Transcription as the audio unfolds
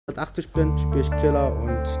180 bin, spiele ich Killer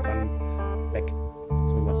und dann weg.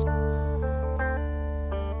 So was.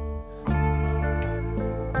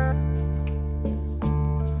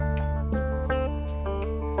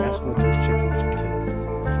 Erstmal durchchecken, ob ich im Killer sitze.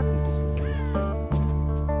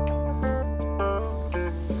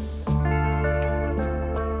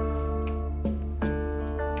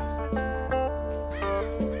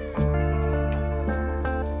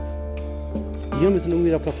 Wir sind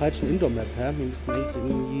irgendwie auf der falschen Indoor-Map, hä? Wir müssen eigentlich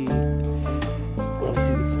irgendwie... Oder was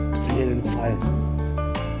ist bist du hier in den Fall?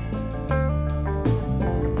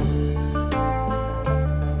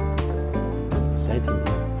 Was seid ihr hier?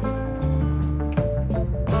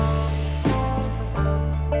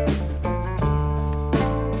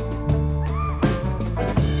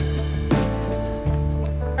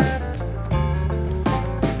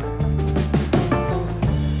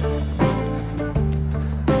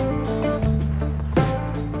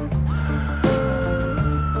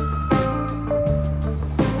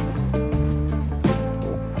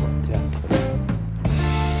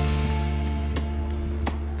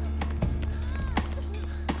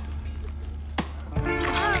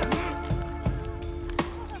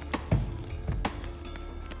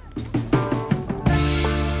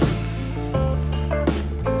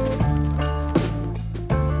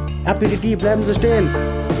 Aperitif, bleiben Sie stehen!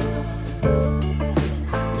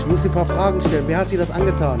 Ich muss Sie ein paar Fragen stellen. Wer hat Sie das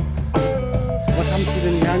angetan? Was haben Sie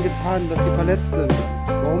den Herren getan, dass Sie verletzt sind?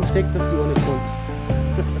 Warum steckt das Sie ohne Grund?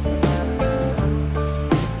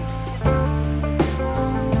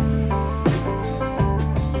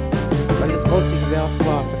 Weil ich jetzt rauskriege, wer es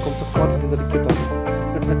war. Der kommt sofort hinter die Gitter.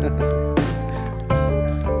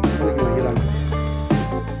 Hier lang.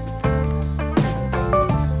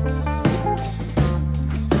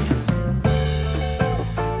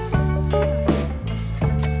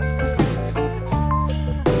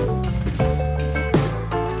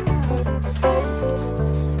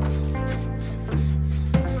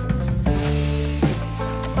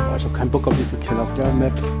 Ich habe keinen Bock auf diesen Kill auf der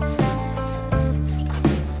Map.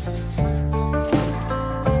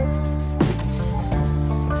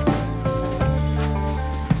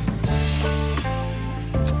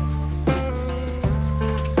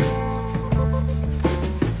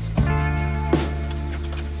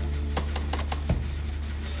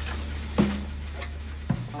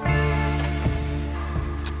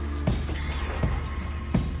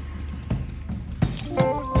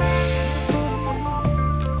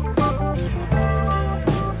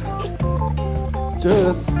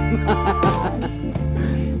 Tschüss.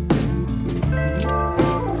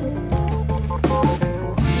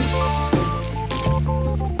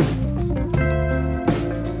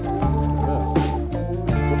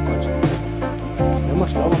 Immer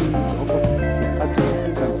schlauer, wenn man auf dem PC gerade so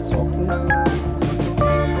beim Zocken.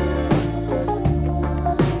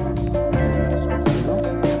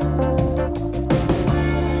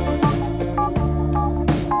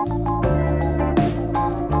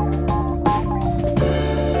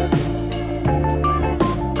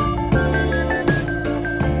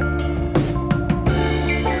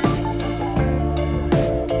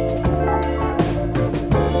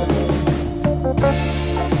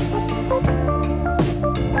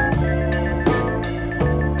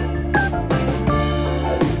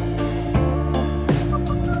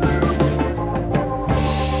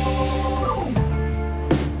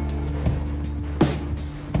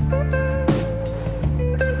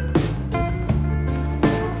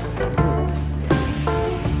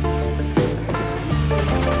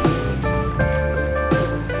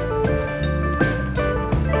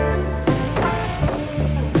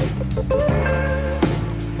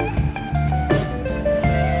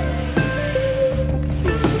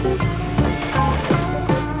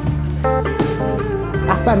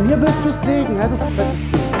 Bei mir wirst du sägen, ja, du fettes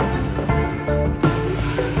Ding.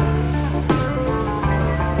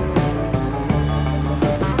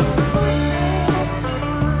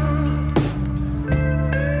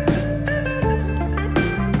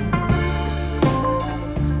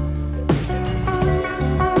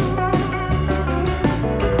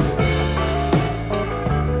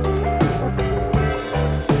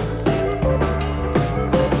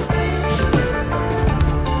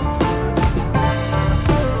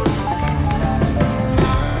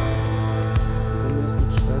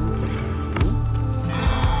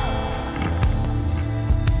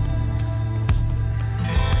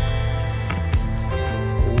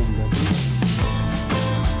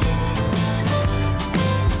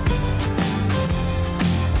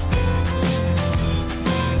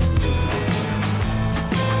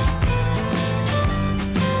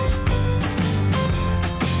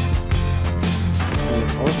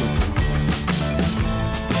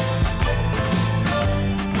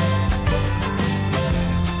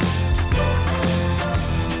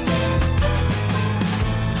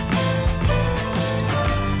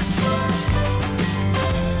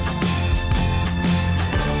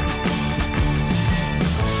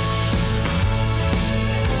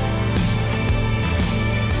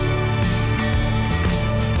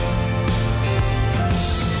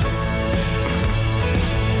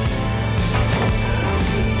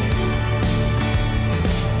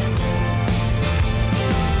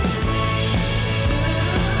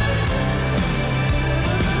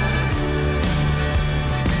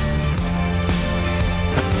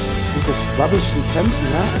 schwabbischen Kämpfen,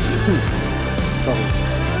 ja? Sorry.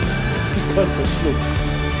 Ich bin verschluckt.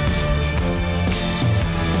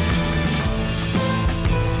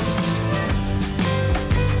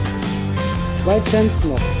 Zwei Chancen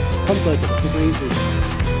noch. Kommt Leute, das ist riesig.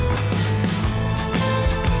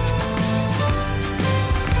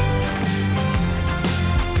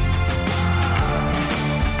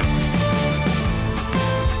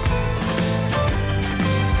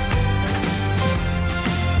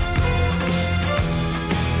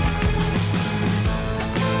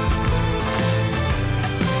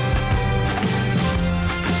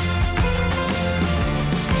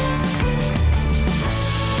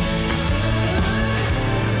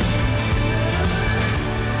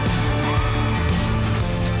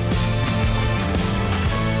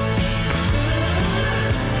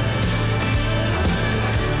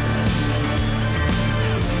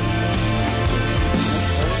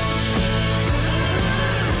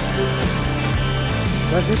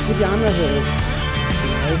 Ich weiß nicht, wie die andere ist.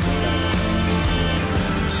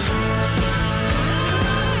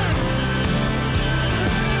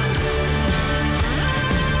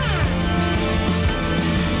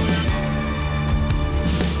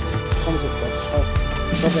 Komm sofort, schau.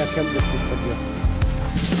 Ich hoffe, er kämpft jetzt nicht bei dir.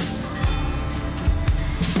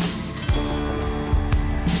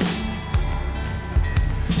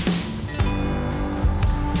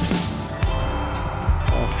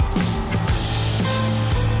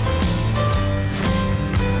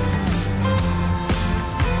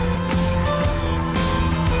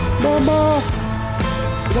 Mama!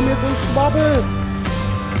 Ich hab mir so einen Schwabbel!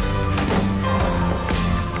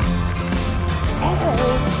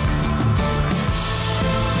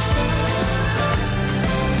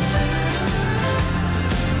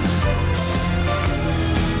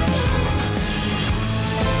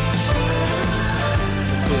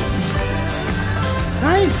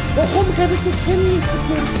 Nein! Warum greifst du hin?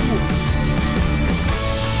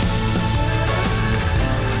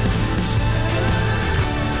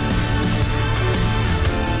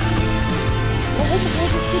 Warum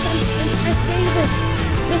redest du dann nicht als David?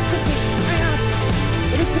 Bist du bescheuert?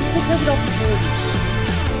 Und ich bin sicher wieder auf dem Boden.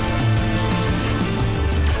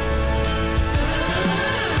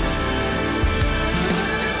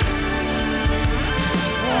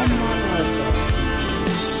 Oh Mann, Alter.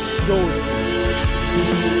 Jo.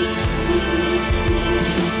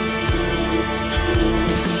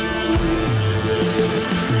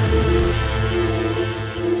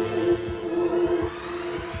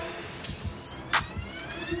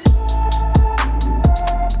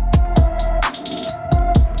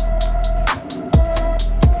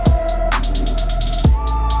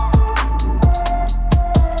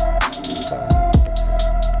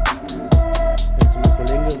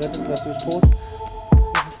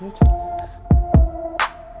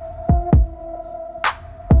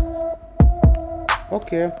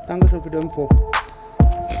 Okay, danke schön für die Info.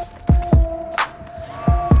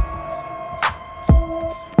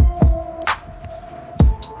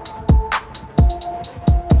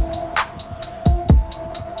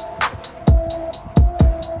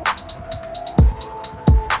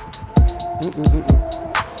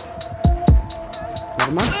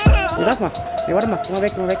 Warte mal. Nee, lass mal. Nee, warte mal. Geh mal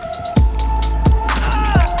weg, geh mal weg.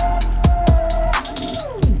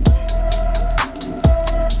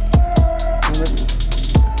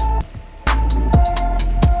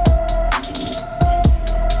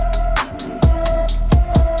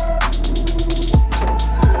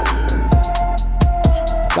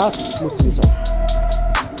 Das musst du nicht so.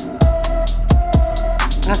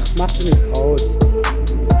 Ach, mach du nichts draus.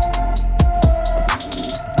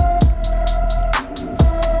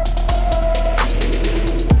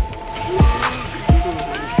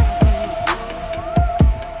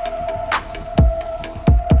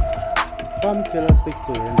 Komm, Kill, das kriegst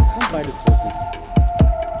du hin. Komm, beide töten.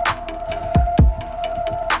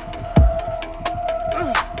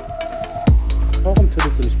 Warum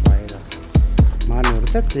tötest du nicht beide? Manu,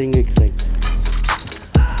 das hättest du hingekriegt.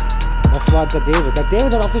 Das war der David. Der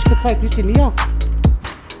David hat auf dich gezeigt, nicht die Mia.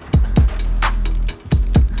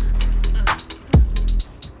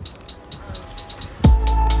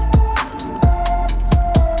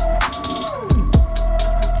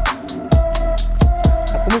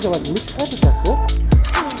 Da komme ich aber nicht fertig, ja, guck.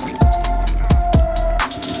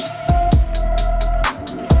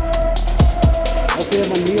 Okay,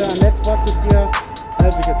 wenn Mia nett war zu dir,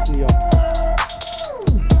 helfe ich jetzt Mia.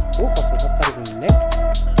 Oh, was war das gerade für ein Leck?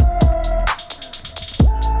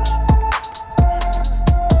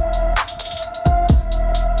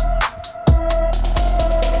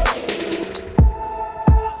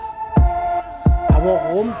 Aber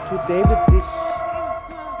warum tut David dich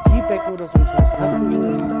teabaggen oder so? hast du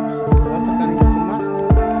denn? Du hast doch gar nichts gemacht.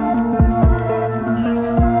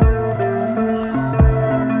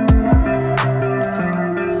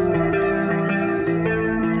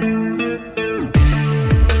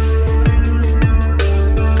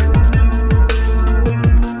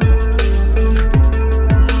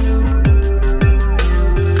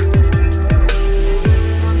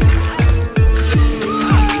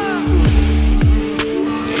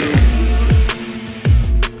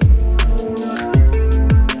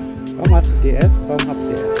 Warum hast du DS? Warum habt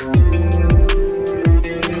ihr DS?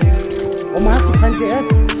 Warum hast du kein DS?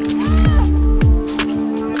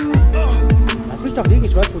 Lass mich doch liegen,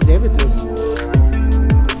 ich weiß, wo David ist.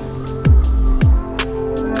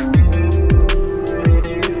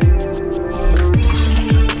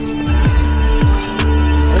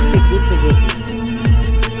 Okay, gut zu wissen.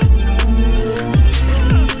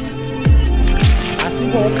 Hast du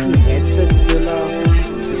überhaupt ein Headset, Killer?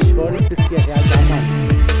 Ich wollte bis hierher jammern.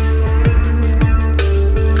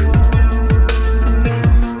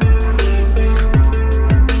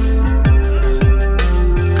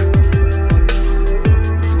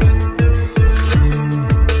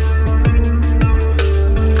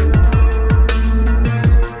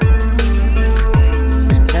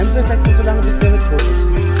 So lange bis der mit tot ist.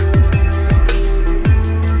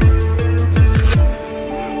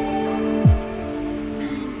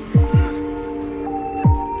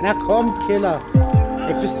 Na komm, Killer.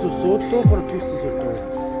 Ey, bist du so doof oder tust du so doof?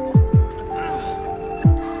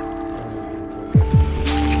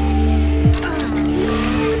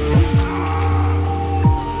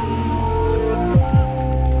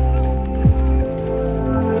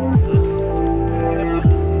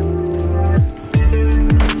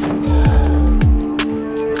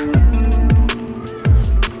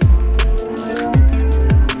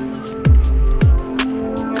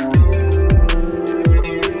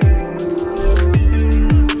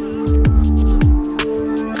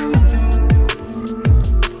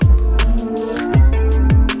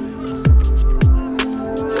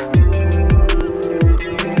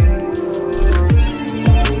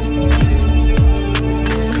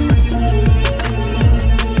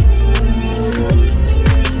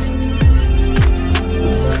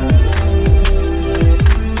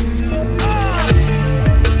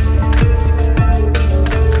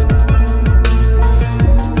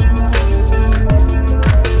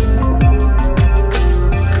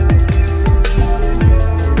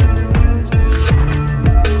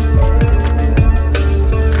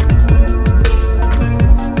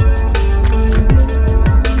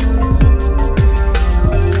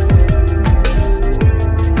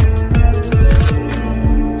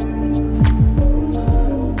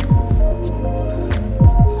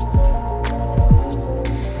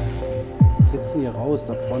 Raus,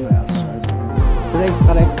 da vorne erst, scheiße. Ich will eigentlich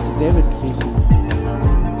gerade extra zu David kriechen.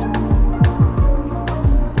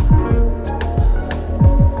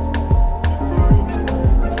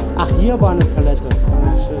 Ach, hier war eine Palette. Oh,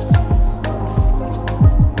 shit.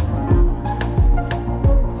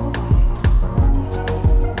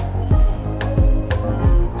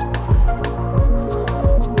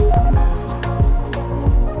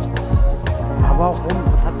 Aber warum?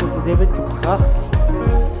 Was hat das David gebracht?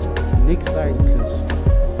 Nix eigentlich.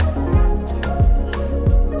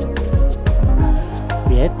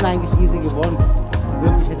 Wir hätten eigentlich easy gewonnen.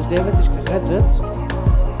 Wirklich, hätte David dich gerettet,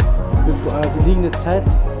 mit geliehene Zeit,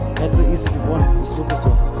 hätten wir easy gewonnen. Ist wirklich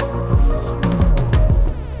so.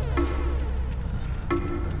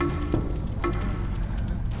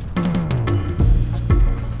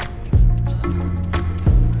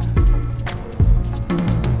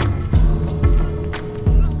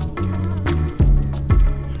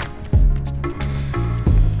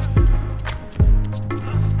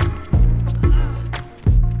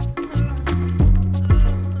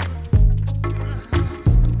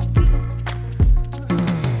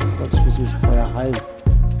 Heim.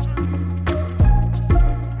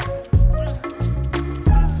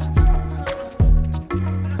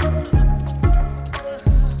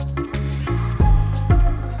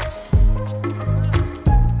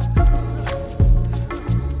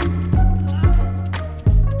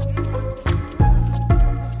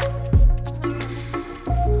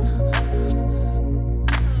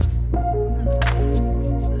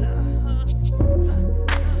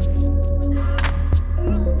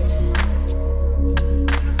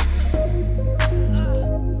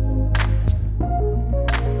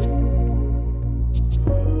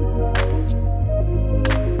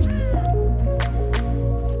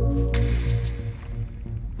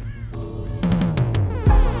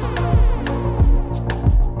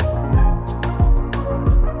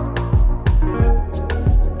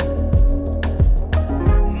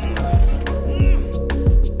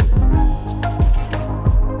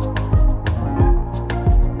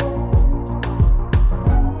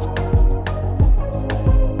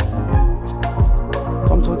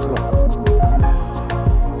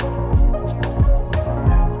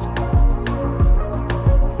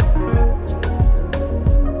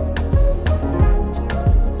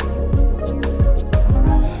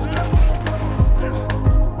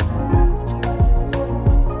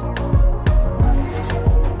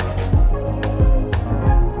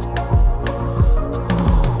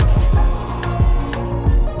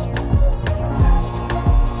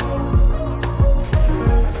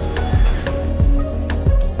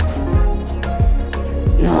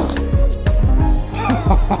 Ja.